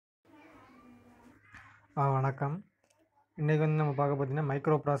வணக்கம். இன்றைக்கி வந்து நம்ம பார்க்க பார்த்தீங்கன்னா,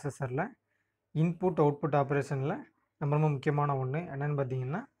 மைக்ரோ ப்ராசஸரில் இன்புட், அவுட்புட் ஆப்பரேஷனில் ரொம்ப ரொம்ப முக்கியமான ஒன்று என்னென்னு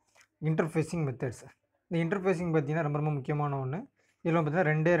பார்த்தீங்கன்னா, இன்டர்ஃபேஸிங் மெத்தட்ஸ். இந்த இன்டர்ஃபேஸிங் பார்த்தீங்கன்னா ரொம்ப ரொம்ப முக்கியமான ஒன்று. இதில் பார்த்தீங்கன்னா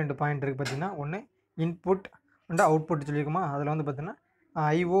 2 பாயிண்ட் இருக்குது பார்த்தீங்கன்னா, ஒன்று இன்புட் அண்ட் அவுட்புட் சொல்லியிருக்குமா, அதில் வந்து பார்த்தீங்கன்னா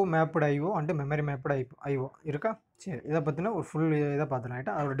IO mapped IO and memory mapped IO இருக்கா. சரி, இதை பார்த்தீங்கன்னா ஒரு ஃபுல் இதை பார்த்துலாம்.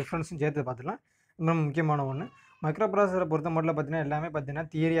 ரைட்டா, அதோட டிஃப்ரென்ஸும் சேர்த்து பார்த்துலாம். ரொம்ப முக்கியமான ஒன்று. மைக்ரோ ப்ராசஸரை பொறுத்த மட்டும் பார்த்தீங்கன்னா எல்லாமே பார்த்தீங்கன்னா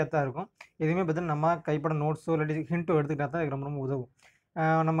தியரியாக தான் இருக்கும். எதுவுமே பார்த்தீங்கன்னா நம்ம கைப்பட நோட்ஸோ இல்லாட்டி ஹிண்ட்டோ எடுத்துக்கிட்டால் தான் இதுக்கு ரொம்ப ரொம்ப உதவும்.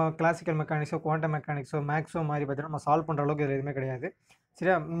 நம்ம கிளாசிக்கல் மெக்கானிக்ஸோ குவாண்டம் மெக்கானிக்ஸோ மேக்ஸோ மாதிரி பார்த்தீங்கன்னா நம்ம சால்வ் பண்ணுற அளவுக்கு இதில் எதுவுமே கிடையாது.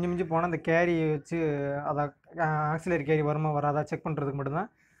 சரியா, மிஞ்சி மிஞ்சி போனால் அந்த கேரி வச்சு அதை ஆக்சிலரி கேரி வருமா வராதா செக் பண்ணுறதுக்கு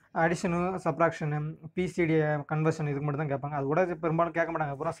மட்டும்தான். அடிஷனு சப்ராக்ஷனு பிசிடி கன்வர்ஷன் இதுக்கு மட்டும் தான் கேட்பாங்க. அது கூட பெரும்பாலும் கேட்க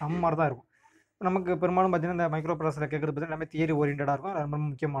மாட்டாங்க, பூரா சம் மாதிரி தான் இருக்கும். நமக்கு பெரும்பாலும் பார்த்தீங்கன்னா இந்த மைக்ரோ ப்ராசஸரை கேட்குறது பார்த்தீங்கன்னா எல்லாமே தியரி ஓரியன்டாக இருக்கும். அது ரொம்ப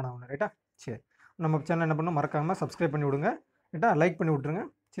முக்கியமான ஒன்று. ரைட்டா, சரி, நம்ம சேனல் என்ன பண்ணணும், மறக்காமல் சப்ஸ்கிரைப் பண்ணி விடுங்க. ரைட்டா, லைக் பண்ணி விட்ருங்க.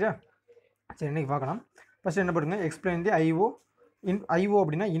 சரியா, சரி, இன்றைக்கி பார்க்கலாம். ஃபஸ்ட்டு என்ன பண்ணுங்க, எக்ஸ்பிளைன் தி ஐஓ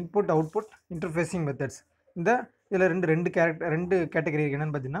அப்படின்னா இன்புட் அவுட்புட் இன்டர்ஃபேஸிங் மெத்தட்ஸ். இதில் ரெண்டு கேட்டகரி இருக்குது.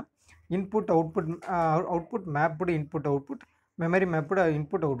 என்னென்னு பார்த்தீங்கன்னா input output mapped input output memory mapped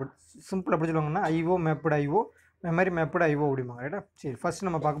input output. Simple எப்படி சொல்லுவாங்கன்னா IO mapped IO memory mapped IO அப்படிம்பாங்க. ரைட்டா, சரி, ஃபஸ்ட்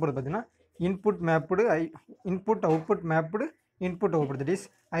நம்ம பார்க்க போகிறது பார்த்தீங்கன்னா input output mapped input output, that is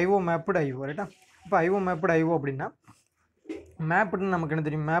IO mapped IO. ரைட்டா, இப்போ ஐஓ மேப்டு ஐஓ அப்படின்னா மேப்புன்னு நமக்கு என்ன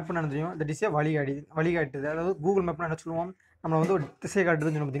தெரியும், மேப்புன்னு என்ன தெரியும், தட் இஸ் வழிகாட்டுது. அதாவது கூகுள் மேப்னு என்ன சொல்லுவோம், நம்மளை வந்து ஒரு திசை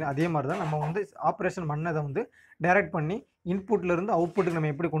காட்டுதுன்னு சொல்லி பார்த்தீங்கன்னா அதே மாதிரி தான் நம்ம வந்து ஆப்ரேஷன் பண்ணதை வந்து டைரக்ட் பண்ணி இன்புட்லேருந்து அவுட்புட்டுக்கு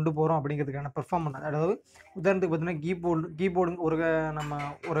நம்ம எப்படி கொண்டு போகிறோம் அப்படிங்கிறதுக்கான பெர்ஃபார்மன்ஸ். அதாவது உதாரணத்துக்கு பார்த்தீங்கன்னா கீபோர்டு ஒரு நம்ம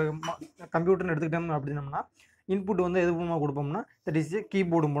ஒரு கம்ப்யூட்டர்னு எடுத்துக்கிட்டோம் அப்படின்னோம்னா இன்புட் வந்து எது மூலமாக கொடுப்போம்னா தட் இஸ்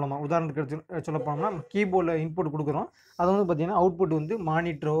கீபோர்டு மூலமாக. உதாரணத்துக்கு எடுத்து சொல்ல போனோம்னா கீபோர்டில் இன்புட் கொடுக்குறோம், அது வந்து பார்த்திங்கன்னா அவுட்புட் வந்து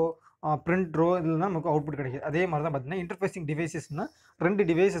மானிட்டரோ பிரிண்ட்ரோ இதில் தான் நமக்கு அவுட்புட் கிடைக்குது. அதே மாதிரி தான் பார்த்தீங்கன்னா இன்டர்ஃபேஸிங் டிவைசஸ்னால்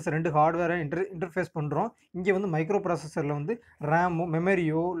ரெண்டு ஹார்ட்வேரை இன்டர்ஃபேஸ் பண்ணுறோம். இங்கே வந்து மைக்ரோ ப்ராசஸரில் வந்து ரேமோ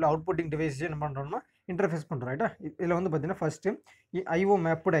மெமரியோ இல்லை அவுட்புட்டிங் டிவைஸோ என்ன பண்ணுறோம்னா இன்டர்ஃபேஸ் பண்ணுறோம். ரைட்டா, இதில் வந்து பார்த்தீங்கன்னா ஃபஸ்ட்டு ஐஓ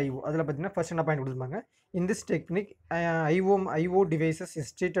மேப்டு ஐஓ. அதில் பார்த்தீங்கன்னா ஃபஸ்ட் என்ன பாயிண்ட் கொடுத்துருப்பாங்க, in this technique IO devices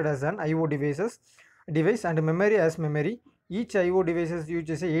is treated as an IO device and memory as memory. Each IO devices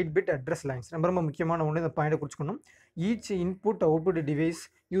uses 8-bit address lines. ரொம்ப முக்கியமான ஒன்று, இந்த பாயிண்டை குறிச்சுக்கணும். Each input output device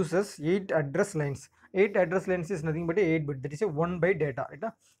uses 8 address lines. 8 address lines is nothing but 8-bit, that is a 1 byte data. ரைட்டா,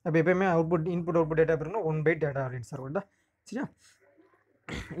 அப்போ எப்பயுமே input output data பாருங்க 1 byte data lines இருக்கும். சரியா,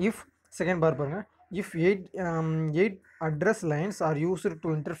 இஃப் செகண்ட் பார் பாருங்க, if 8 address lines are used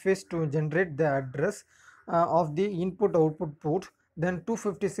to interface to generate the address of the input output port, then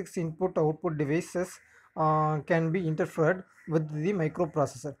 256 input output devices can be interfered with the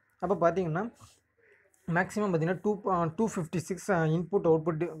microprocessor. அப்போ பார்த்தீங்கன்னா maximum பார்த்தீங்கன்னா 256 input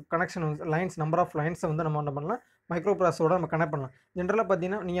output connection lines, number of லைன்ஸை வந்து நம்ம என்ன பண்ணலாம், micro ப்ராசஸரோட நம்ம connect பண்ணலாம். ஜென்ரலாக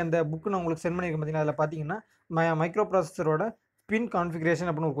பார்த்தீங்கன்னா நீங்கள் அந்த புக்கு நான் உங்களுக்கு சென்ட் பண்ணியிருக்கேன் பார்த்தீங்கன்னா, அதில் பார்த்தீங்கன்னா மைக்ரோ ப்ராசஸரோட பின் கான்ஃபிகரேஷன்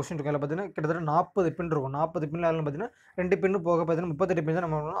அப்படின்னு ஒரு கொஸ்டின் இருக்கும். அதில் பார்த்தீங்கன்னா கிட்டத்தட்ட 40 பின் இருக்கும். 40 பின்னில் பார்த்தீங்கன்னா 2 பின்னு போக பார்த்தீங்கன்னா 38 பின் தான்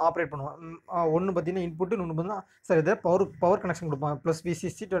நம்ம ஆப்ரேட் பண்ணுவோம். ஒன்று பார்த்தீங்கன்னா இன்புட்டு, இன்னொன்று பார்த்தீங்கன்னா சரி இதை பவர் கனெக்ஷன் கொடுப்பாங்க, ப்ளஸ்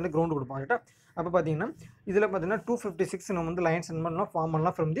விசிசி வந்து கிரவுண்டு கொடுப்பாங்க. ரைட்டா, அப்போ பார்த்தீங்கன்னா இதில் பார்த்தீங்கன்னா 256 நம்ம வந்து லைன்ஸ் என்ன பண்ணலாம், ஃபார்ம்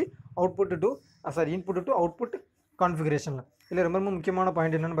பண்ணலாம் from the output to input to output கான்ஃபிகரேஷனில். இதில் ரொம்ப முக்கியமான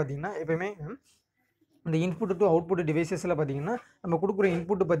பாயிண்ட் என்னென்னு பார்த்தீங்கன்னா, எப்போயுமே இந்த இன்புட் டு அவுட்புட் டிவைசஸில் பார்த்தீங்கன்னா நம்ம கொடுக்குற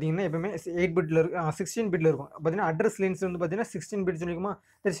இன்புட் பார்த்தீங்கன்னா எப்பவுமே 8 பிட்டில் 16 பிட்டில் இருக்கும். பார்த்தீங்கன்னா அட்ரஸ் லைன்ஸ் வந்து பார்த்தீங்கன்னா 16 பிட் சொல்லிக்குமா,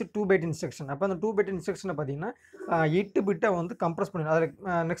 தட்ஸ் 2 பைட் இன்ஸ்ட்ரக்ஷன். அப்போ அந்த 2 பைட் இன்ஸ்ட்ரக்ஷனை பார்த்தீங்கன்னா 8 பிட்டை வந்து கம்ப்ரஸ் பண்ணி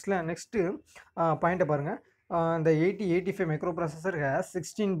அதில் நெக்ஸ்ட்டு பாயிண்ட்டை பாருங்கள். The 8085 microprocessor has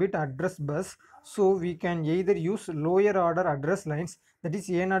 16-bit address bus, so we can either use lower order address lines, that is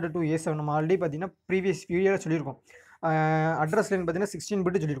A0 to A7. நம்ம ஆல்ரெடி பார்த்தீங்கன்னா ப்ரீவியஸ் வீடியோவில் சொல்லியிருக்கோம். அட்ரஸ் லைன் பார்த்தீங்கன்னா 16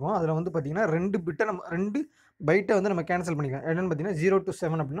 பிட்டு சொல்லியிருக்கோம். அதில் வந்து பார்த்தீங்கன்னா 2 பைட்டை வந்து நம்ம கேன்சல் பண்ணிக்கலாம். என்னென்னு பார்த்தீங்கன்னா 0 to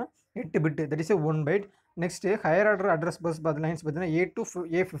 7 அப்படின்னா 8 பிட்டு, that is 1 byte. Next higher order address bus lines பார்த்தீங்கன்னா A to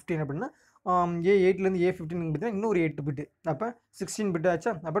A15 அப்படின்னா A8லேருந்து A15 பார்த்தீங்கன்னா இன்னொரு 8 பிட்டு, அப்போ 16 பிட்டு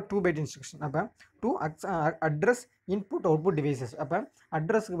ஆச்சா. அப்போ 2 பைட் இன்ஸ்ட்ரக்ஷன். அப்போ அட்ரஸ் இன்புட் அவுட்புட் டிவைசஸ். அப்போ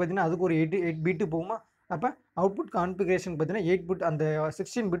அட்ரஸ்க்கு பார்த்தீங்கன்னா அதுக்கு ஒரு 8 பிட்டு போகுமா. அப்போ அவுட்புட் கான்ஃபிகரேஷன் பார்த்தீங்கன்னா 8 பிட், அந்த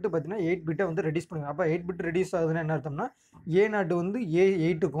 16 பிட்டு பார்த்தீங்கன்னா 8 பிட்டை வந்து ரெடியூஸ் பண்ணுங்க. அப்போ 8 பிட் ரெடியூஸ் ஆகுதுன்னா என்ன அர்த்தம்னா A0 வந்து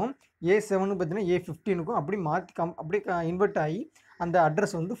A8க்கும் A7 பார்த்தீங்கன்னா A15க்கும் அப்படி மாற்றி இன்வெர்ட் ஆகி அந்த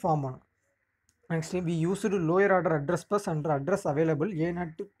அட்ரஸ் வந்து ஃபார்ம் பண்ணும். Next, we used lower order address bus and address available A0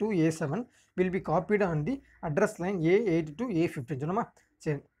 to A7 will be copied on the address line A8 to A15. சொன்னோமா,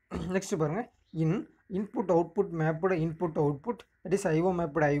 சரி. நெக்ஸ்ட் பாருங்கள், input output mapped input output, that is IO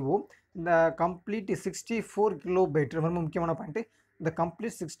mapped IO. இந்த complete 64 kilobyte ரொம்ப முக்கியமான point. The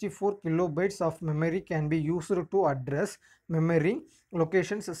complete 64 kilobytes of memory can be used to address memory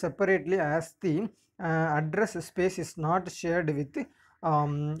locations separately as the address space is not shared with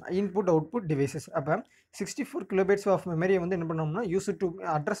input output devices. அப்போ 64 kilobytes of மெமரியை வந்து என்ன பண்ணோம்னா use to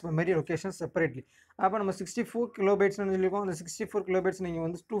address memory location separately. அப்போ நம்ம 64 கிலோபைட்ஸ்னு சொல்லியிருக்கோம். அந்த 64 kilobytes நீங்கள்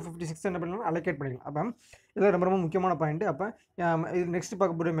வந்து 256 என்ன பண்ணலாம் அலோகேட் பண்ணிக்கலாம். அப்போ இதெல்லாம் ரொம்ப ரொம்ப முக்கியமான பாயிண்ட். அப்போ இது நெக்ஸ்ட்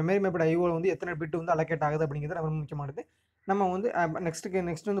பார்க்க போகிற மெமரி மேப்டு ஐஓவில் வந்து எத்தனை பிட் வந்து அலோகேட் ஆகுது அப்படிங்கிறது ரொம்ப முக்கியமானது. நம்ம வந்து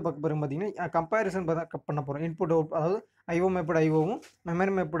நெக்ஸ்ட் வந்து பார்க்க போகிறோம் பார்த்தீங்கன்னா கம்பேரிசன் பண்ண போகிறோம். இன்புட் அவுட் அதாவது ஐஓ மேப்டு ஐஓவும்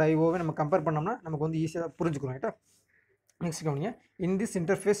மெமரி மேப்டு ஐஓவை நம்ம கம்பேர் பண்ணோம்னா நமக்கு வந்து ஈஸியாக புரிஞ்சுக்கிறோம். ரைட்டா? நெக்ஸ்ட் கவனிங்க. In this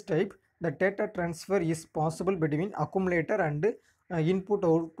interface type the data transfer is possible between accumulator and input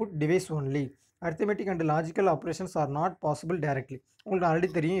output device only. Arithmetic and logical operations R not possible directly. உங்களுக்கு ஆல்ரெடி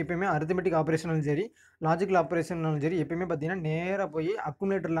தெரியும், எப்பயுமே அரித்தமெட்டிக் ஆப்ரேஷனாலும் சரி லாஜிக்கல் ஆப்ரேஷனாலும் சரி எப்பயுமே பார்த்தீங்கன்னா நேராக போய்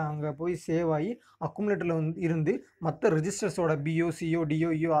அக்குமுலேட்டரில் அங்கே போய் சேவ் ஆகி அக்குமுலேட்டரில் வந்து இருந்து மற்ற ரெஜிஸ்டர்ஸோட பிஓ சிஓ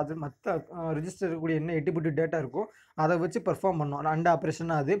டிஓஇஓ அது மற்ற ரெஜிஸ்டர் கூடிய என்ன 8 பிட் டேட்டா இருக்கோ அதை வச்சு பெர்ஃபார்ம் பண்ணோம். 2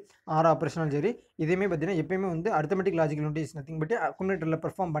 ஆப்ரேஷன் அது 6 ஆப்ரேஷனாலும் சரி இதேமே பார்த்தீங்கன்னா எப்பயுமே வந்து arithmetic logical unit is nothing but அக்குமுலேட்டரில்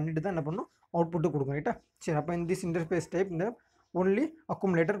perform பண்ணிட்டு தான் என்ன பண்ணும் அவுட்புட்டு கொடுக்கும். ரைட்டா? சரி, அப்போ இந்த திஸ் இன்டர்ஃபேஸ் டைப் இந்த only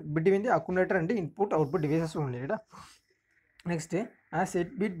accumulator between the accumulator and the input output devices only. Right? Next, as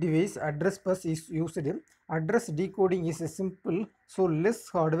 8-bit device address bus is used, address decoding is simple, so less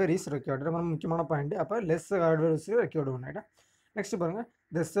hardware is required. நம்ம முக்கியமான point. அப்போ less hardware is required. Right? Next பாருங்க,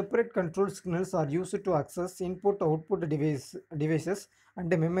 the separate control signals are used to access input output devices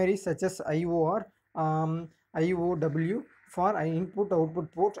and memory such as IOR, IOW for input output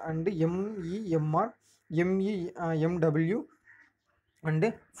port and MEMR, MW and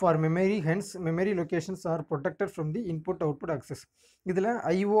for memory. Hence memory locations are protected from the input output access. இதில்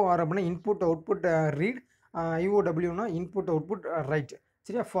IOR அப்படின்னா input output read, IOW னா input output write.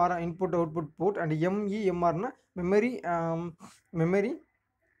 சரியா? for input output port and MEMR னா memory memory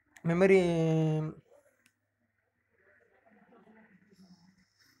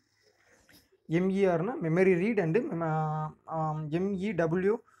MER னா memory read and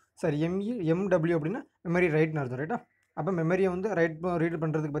MEW MW அப்படின்னா memory write னு அர்த்தம். ரைட்டா? அப்போ மெமரியை வந்து ரீட்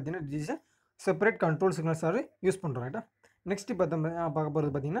பண்ணுறதுக்கு பார்த்தீங்கன்னா it is separate control signals R use பண்ணுறோம். ரைட்டா? நெக்ஸ்ட் பார்க்க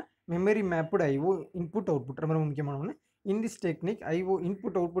போகிறது பார்த்தீங்கன்னா memory mapped IO input output ரொம்ப முக்கியமான ஒன்று. In this technique IO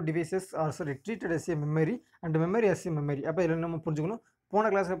input output devices R treated S A memory and memory S A memory. அப்போ இதில் நம்ம புரிஞ்சுக்கணும்,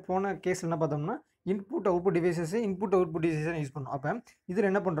 போன கேஸில் என்ன பார்த்தோம்னா இன்புட் அவுட்புட் டிவைசஸ் யூஸ் பண்ணோம். அப்போ இதில்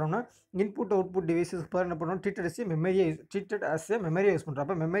என்ன பண்ணுறோம்னா இன்புட் அவுட்புட் டிவைசஸ் என்ன பண்ணுறோம் ட்ரீட்டட் எஸ் ஏ மெமரியை யூஸ் பண்ணுறோம்.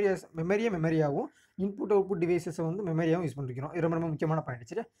 அப்போ மெமரியாகவும் இன்புட் அவுட்புட் டிவைசஸை வந்து மெமரியாகவும் யூஸ் பண்ணிக்கிறோம். இது ரொம்ப ரொம்ப முக்கியமான பாயிண்ட்.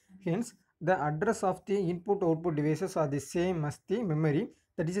 சரி? Hence the address of the input output devices are the same as the memory,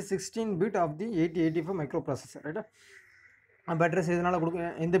 that is a 16 bit of the 8085 microprocessor. Right? அப்போ அட்ரஸ் எதனால்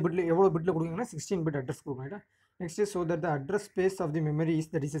கொடுக்கும், எந்த பிட்டில் எவ்வளோ பிட்டில் கொடுக்குங்கன்னா 16 பிட் அட்ரஸ் கொடுக்கும். ரைட்டா? Next so that the address space of the memory is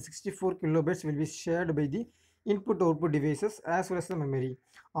that is 64 kilobytes will be shared by the input output devices as well as the memory.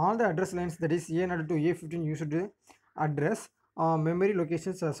 All the address lines that is A0 to A15 used to address memory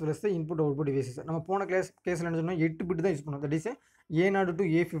locations as well as the input output devices. நம்ம போன கேஸில் என்ன சொன்னோம் 8 bit தான் use பண்ணோம். That is A0 to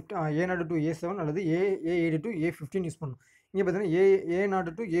A0 to A7 அல்லது A8 to A15 use பண்ணோம். இங்கே பார்த்தீங்கன்னா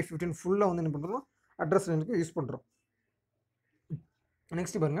A0 to A15 ஃபுல்லாக வந்து என்ன பண்ணுறோம் அட்ரஸ் லைனுக்கு யூஸ் பண்ணுறோம்.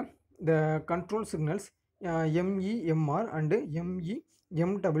 நெக்ஸ்ட் பாருங்கள், the control signals MEMR and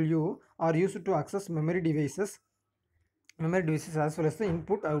MEMW are used to access memory devices as well as the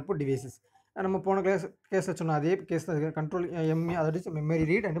input output devices. நம்ம போன கேஸை சொன்ன அதே கேஸ் தான் கண்ட்ரோல் எம்இ அதாவது memory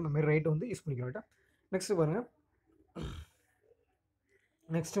read and memory write வந்து யூஸ் பண்ணிக்கலாம். நெக்ஸ்ட் பாருங்கள்,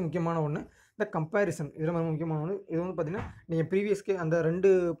 நெக்ஸ்ட் முக்கியமான ஒன்று இந்த கம்பேரிசன். இது ரொம்ப முக்கியமான ஒன்று. இது வந்து பார்த்தீங்கன்னா நீங்கள் ப்ரீவியஸ்க்கு அந்த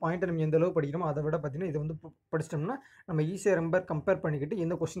 2 பாயிண்ட்டை நம்ம எந்த அளவு படிக்கிறோமோ அதை விட பார்த்தீங்கன்னா இது வந்து படிச்சிட்டோம்னா நம்ம ஈஸியாக ரொம்ப கம்பேர் பண்ணிக்கிட்டு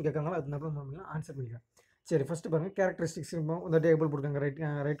எந்த கொஸ்டின் கேட்குறாங்களோ அது நம்ம ஆன்சர் பண்ணிக்கலாம். சரி, ஃபஸ்ட்டு பாருங்கள் கேரக்டரிஸ்டிக்ஸ் இந்த டேபிள் கொடுக்குறாங்க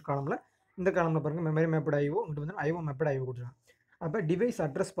ரைட் காலமில். இந்த காலமில் பாருங்கள் மெமரி மேப்டு ஐஓ, இங்கிட்டு வந்து ஐஓ மேப்டு ஐஓ கொடுத்துருக்காங்க. அப்போ டிவைஸ்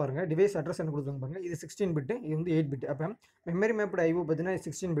அட்ரஸ் பாருங்கள், டிவைஸ் அட்ரஸ் என்ன கொடுத்துருங்க பாருங்கள், இது 16 பிட்டு, இது வந்து 8 பிட். அப்போ மெமரி மேப்டு ஐஓ பார்த்தீங்கன்னா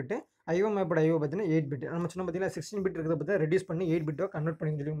 16 பிட்டு, ஐஓ மேப்டு ஐஓ பார்த்தீங்கன்னா 8 பிட். நம்ம சொன்ன பார்த்தீங்கன்னா 16 பிட் இருக்கிறத பார்த்தா ரெடியூஸ் பண்ணி 8 பிட்டோ கன்வெர்ட்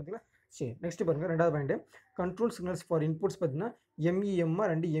பண்ணி சொல்லி பார்த்தீங்கன்னா. சரி, நெக்ஸ்ட் பாருங்கள் ரெண்டாவது point control signals for inputs பார்த்தீங்கன்னா MEMR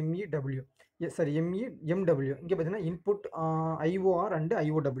and MEW. Sorry MEMW. இங்கே பார்த்தீங்கன்னா இன்புட் IOR அண்ட்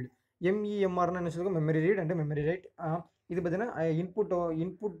IOW. MEMRன்னு என்ன சொல்லுங்க memory read and memory write. இது பார்த்தீங்கன்னா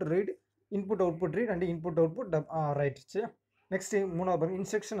input read, input output read and input output right. சரி, நெக்ஸ்ட் மூணாவது பாருங்கள்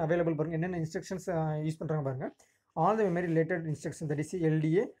இன்ஸ்ட்ரக்ஷன் அவைலபிள் பாருங்கள், என்னென்ன இன்ஸ்ட்ரக்ஷன்ஸ் யூஸ் பண்ணுறாங்க பாருங்கள். All the memory related instruction that is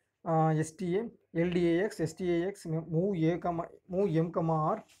LDA, STA, LDAX, STAX, move M,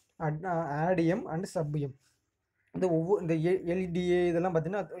 R, add M and sub M. இந்த LDA இதெல்லாம்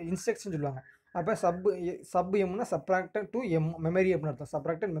பார்த்தீங்கன்னா இன்ஸ்ட்ரக்ஷன் சொல்லுவாங்க. அப்போ sub எம்னா subtracted to M memory அப்படின்னு அர்த்தம்,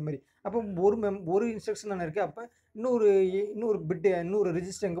 சப்ராக்டட் மெமரி. அப்போ ஒரு இன்ஸ்ட்ரக்ஷன் தானே இருக்குது. அப்போ இன்னொரு பிட்டு இன்னொரு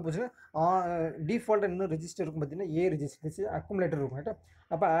ரெஜிஸ்டர் எங்கே போச்சுன்னா டிஃபால்ட்டாக இன்னொரு ரெஜிஸ்டர் இருக்கும் பார்த்தீங்கன்னா A ரெஜிஸ்டர் அக்குமுலேட்டர் இருக்கும். ரைட்டா?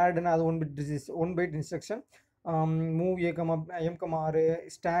 அப்போ ஆட்னா அது 1 பைட் இன்ஸ்ட்ரக்ஷன், மூவ் ஏ கமா எம் கமா ஆறு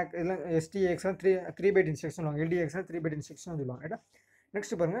ஸ்டாக் இதெல்லாம் எஸ்டிஎக்ஸ்லாம் த்ரீ பைட் இன்ஸ்ட்ரக்ஷன் சொல்லுவாங்க, எல்டிஎக்ஸ்லாம் த்ரீ பைட் இன்ஸ்ட்ரக்ஷன் சொல்லுவாங்க ரைட்டா.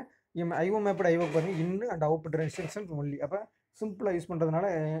 நெக்ஸ்ட் பாருங்கள் ஐஓ மேப்பட் ஐஓ பாருங்கள் in and output instruction only. அப்போ சிம்பிளாக யூஸ் பண்ணுறதுனால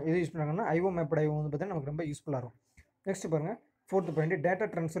எது யூஸ் பண்ணுறாங்கன்னா ஐஓ மேப்பட் ஐஓ வந்து பார்த்தீங்கன்னா நமக்கு ரொம்ப யூஸ்ஃபுல்லாக இருக்கும். நெக்ஸ்ட் பாருங்கள் ஃபோர்த் பாயிண்ட் டேட்டா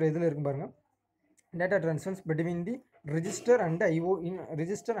ட்ரான்ஸ்ஃபர் எதில் இருக்கும் பாருங்கள். Data transfers between the register and IO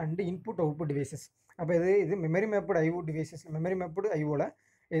register and input output devices. அப்போ இது மெமரி மேப்பட் ஐஓ டிவைசஸ், மெமரி மேப்பட் ஐஓவில்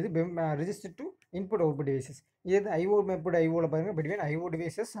இது register to input output devices. இது ஐஓ மேப்பட் ஐஓவில் பாருங்கள் between IO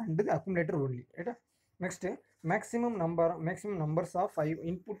devices and accumulator only ரைட்டா. Next maximum numbers of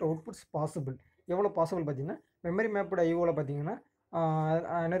input outputs possible. எவ்வளோ possible பார்த்தீங்கன்னா memory மேப்பட் ஐஓவில் பார்த்தீங்கன்னா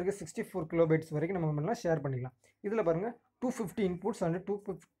எனக்கு 64 கிலோபைட்ஸ் வரைக்கும் நம்ம பண்ணலாம் ஷேர் பண்ணிக்கலாம். இதில் பாருங்கள் 250 inputs and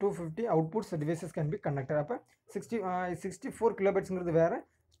 250 outputs devices can be connected. அப்போ 64 கிலோபைட்ஸுங்கிறது வேறு,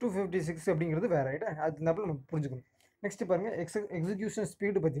 256 அப்படிங்கிறது வேறு ரைட்டா. அது இருந்தாலும் நம்ம புரிஞ்சுக்கணும். நெக்ஸ்ட் பாருங்கள் எக்ஸிக்யூஷன்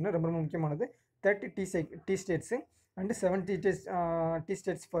ஸ்பீடு பார்த்தீங்கன்னா ரொம்ப ரொம்ப முக்கியமானது. 30 D States and 70 D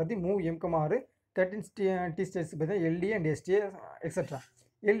states for the move எம்கமாறு. 13 D states பார்த்தீங்கன்னா LDA and SDA extra.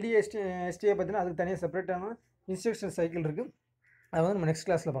 LDA SDA பார்த்தீங்கன்னா அதுக்கு தனியாக செப்பரேட்டான இன்ஸ்ட்ரக்ஷன் சைக்கிள் இருக்குது. அதை வந்து நம்ம நெக்ஸ்ட்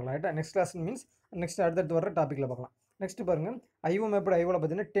கிளாஸில் பார்க்கலாம் ரைட்டா. நெக்ஸ்ட் கிளாஸ் மீன்ஸ் நெக்ஸ்ட் அடுத்தடுத்து வர டாப்பிக்கில் பார்க்கலாம். நெக்ஸ்ட் பாருங்கள் ஐஓ மேப்பட் ஐஓவில்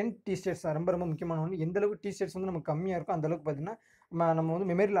பார்த்தீங்கன்னா 10 டி ஸ்டேட்ஸ் ரொம்ப ரொம்ப முக்கியமான ஒன்று. எந்த அளவுக்கு டி ஸ்டேட்ஸ் வந்து நமக்கு கம்மியாக இருக்கும் அந்தளவுக்கு பார்த்தீங்கன்னா நம்ம வந்து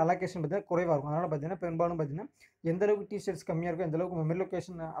மெமரியில் அலோகேஷன் பார்த்தீங்கன்னா குறைவாக இருக்கும். அதனால் பார்த்தீங்கன்னா பெரும்பாலும் பார்த்தீங்கன்னா எந்த அளவுக்கு டி ஸ்டேட்ஸ் கம்மியாக இருக்கும், எந்த அளவுக்கு மெமரி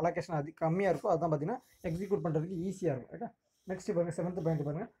அலோகேஷன் கம்மியாக இருக்கும், அதுதான் பார்த்தீங்கன்னா எக்ஸிக்யூட் பண்ணுறதுக்கு ஈஸியாக இருக்கும் ரைட்டா. நெக்ஸ்ட் பாருங்கள் 7th பாயிண்ட்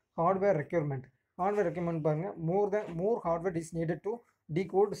பாருங்கள் ஹார்ட்வேர் ரெக்யர்மெண்ட். ஹார்ட்வேர் ரெக்யர்மெண்ட் பாருங்கள் மோர் hardware is needed to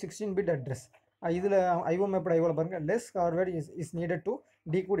decode 16-bit address. இதில் ஐஓ மேப்பட் ஐஓவில் பாருங்கள் less hardware is needed to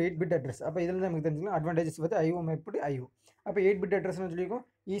decode 8-bit address. அப்போ இதில் நமக்கு தெரிஞ்சுக்கலாம் அட்வான்டேஜஸ் வந்து ஐஓ மேப்பட் ஐஓ. அப்போ 8-bit அட்ரஸ்னு சொல்லியிருக்கோம்.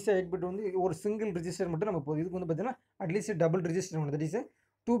 ஈஸியாக 8-bit வந்து ஒரு சிங்கிள் ரிஜிஸ்டர் மட்டும் நமக்கு போதும். இதுக்கு வந்து பார்த்தீங்கன்னா அட்லீஸ்ட் டபுள் ரிஜிஸ்டர் ஒன்று, that is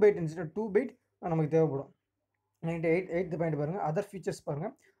 2 byte instant 2 byte நமக்கு தேவைப்படும். 8th பாயிண்ட் பாருங்கள் அதர் ஃபீச்சர்ஸ்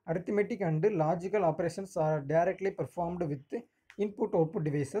பாருங்கள் arithmetic and logical operations R directly performed with input output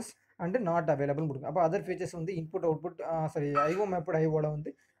devices and not available கொடுக்கும். அப்போ அதர் ஃபீச்சர்ஸ் வந்து இன்புட் அவுட்புட் ஐஓ மேப்பட் ஐஓவில் வந்து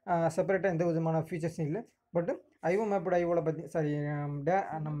செப்பரேட்டாக எந்த விதமான ஃபீச்சர்ஸும் இல்லை. பட் ஐஓ மேப்பட் ஐஓவில் பற்றி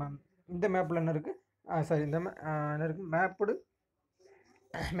நம்ம இந்த மேப்பில் என்ன இருக்குது இந்த என்ன இருக்குது மேப்படு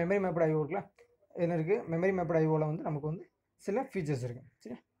மெமரி மேப்பட் ஐஓ இருக்குல்ல என்ன இருக்குது மெமரி மேப்பட் ஐஓவில் வந்து நமக்கு வந்து சில ஃபீச்சர்ஸ் இருக்குது.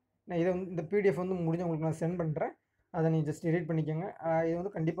 சரி, நான் இதை வந்து இந்த பிடிஎஃப் வந்து முடிஞ்ச உங்களுக்கு நான் சென்ட் பண்ணுறேன். அதை நீங்கள் ஜஸ்ட் எடிட் பண்ணிக்கோங்க. இது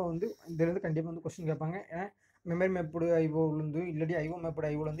வந்து கண்டிப்பாக வந்து இதிலேருந்து கண்டிப்பாக வந்து கொஸ்டின் கேட்பாங்க. ஏன்னா மெமரி மேப்படு ஐஓவிலேருந்து இல்லாட்டி ஐஓ மேப்பட்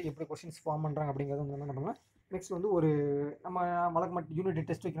ஐஓவில் வந்து எப்படி கொஸ்டின்ஸ் ஃபார்ம் பண்ணுறாங்க அப்படிங்கிறது வந்து என்ன பண்ணலாம். நெக்ஸ்ட் வந்து ஒரு நம்ம வழக்கு மட்டும் யூனிட்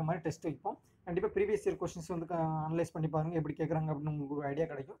டெஸ்ட் வைக்கிற மாதிரி டெஸ்ட் வைப்போம். கண்டிப்பாக ப்ரீவியஸ் இயர் கொஸ்டின்ஸ் வந்து அனலைஸ் பண்ணி பாருங்கள் எப்படி கேட்குறாங்க அப்படின்னு உங்களுக்கு ஒரு ஐடியா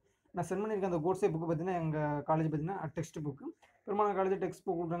கிடைக்கும். நான் சென்ட் பண்ணியிருக்க அந்த கோர்ஸே புக்கு பார்த்தீங்கன்னா எங்கள் காலேஜ் பார்த்தீங்கன்னா டெக்ஸ்ட் புக்கு பெரும்பாலான காலேஜ் டெக்ஸ்ட்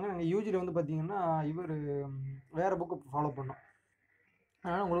புக் கொடுக்குறாங்க. நாங்கள் யூஜியில் வந்து பார்த்தீங்கன்னா வேறு புக்கு ஃபாலோ பண்ணோம்.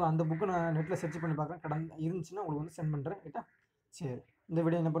 அதனால் உங்களுக்கு அந்த புக்கு நான் நெட்டில் சர்ச் பண்ணி பார்க்குறேன், இருந்துச்சுன்னா உங்களுக்கு வந்து சென்ட் பண்ணுறேன் ரைட்டா. சரி, இந்த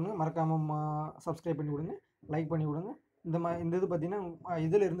வீடியோ என்ன பண்ணுங்கள் மறக்காமல் சப்ஸ்கிரைப் பண்ணி விடுங்க, லைக் பண்ணி விடுங்க. இந்த இது பார்த்தீங்கன்னா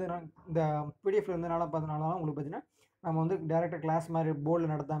இதில் இருந்து இந்த பிடிஎஃப்ல இருந்தனால பார்த்தனால உங்களுக்கு பார்த்தீங்கன்னா நம்ம வந்து டேரெக்டாக கிளாஸ் மாதிரி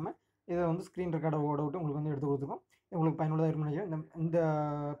போர்டில் நடத்தாமல் இதை வந்து ஸ்க்ரீன் ரெக்கார்டை ஓட விட்டு உங்களுக்கு வந்து எடுத்து கொடுத்துருக்கோம். உங்களுக்கு பயனுள்ளதாக இருக்கும்னு நினைக்கிறேன். இந்த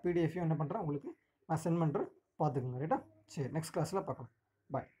பிடிஎஃபையும் என்ன பண்ணுறேன் உங்களுக்கு நான் சென்ட் பண்ணுறேன், பார்த்துக்குங்க ரைட்டா. சரி, நெக்ஸ்ட் கிளாஸில் பார்க்கலாம்.